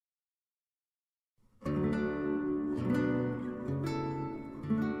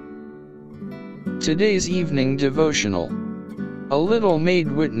Today's evening devotional. A little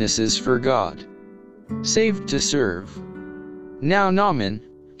maid witnesses for God. Saved to serve. Now Naaman,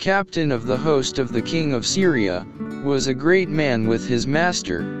 captain of the host of the king of Syria, was a great man with his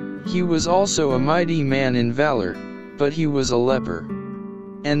master. He was also a mighty man in valor, but he was a leper.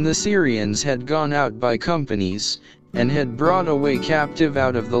 And the Syrians had gone out by companies, and had brought away captive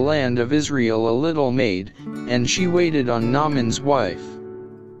out of the land of Israel a little maid, and she waited on Naaman's wife.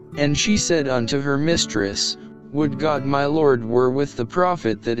 And she said unto her mistress, Would God my Lord were with the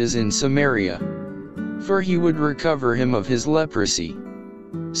prophet that is in Samaria, for he would recover him of his leprosy.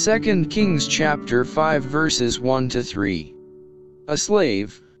 2 Kings chapter 5 verses 1-3. A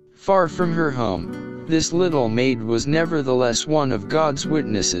slave, far from her home, this little maid was nevertheless one of God's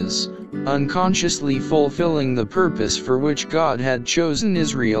witnesses, unconsciously fulfilling the purpose for which God had chosen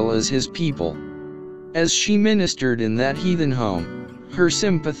Israel as his people. As she ministered in that heathen home, her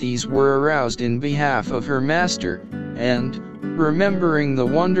sympathies were aroused in behalf of her master, and, remembering the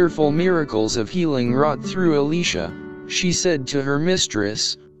wonderful miracles of healing wrought through Elisha, she said to her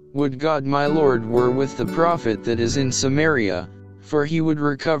mistress, Would God my Lord were with the prophet that is in Samaria, for he would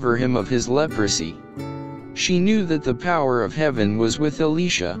recover him of his leprosy. She knew that the power of heaven was with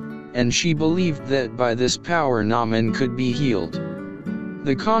Elisha, and she believed that by this power Naaman could be healed.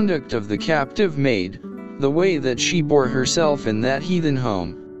 The conduct of the captive maid, the way that she bore herself in that heathen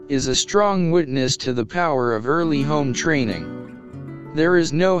home, is a strong witness to the power of early home training. There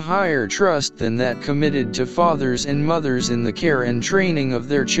is no higher trust than that committed to fathers and mothers in the care and training of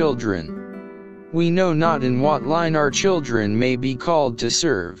their children. We know not in what line our children may be called to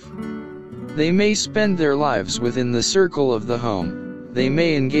serve. They may spend their lives within the circle of the home, they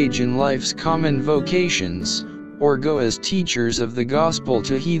may engage in life's common vocations, or go as teachers of the gospel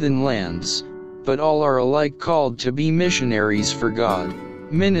to heathen lands, but all are alike called to be missionaries for God,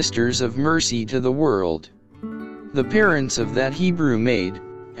 ministers of mercy to the world. The parents of that Hebrew maid,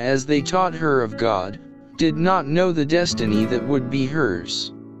 as they taught her of God, did not know the destiny that would be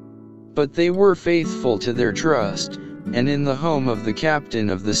hers. But they were faithful to their trust, and in the home of the captain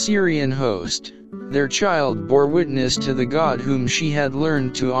of the Syrian host, their child bore witness to the God whom she had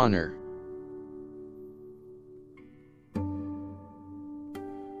learned to honor.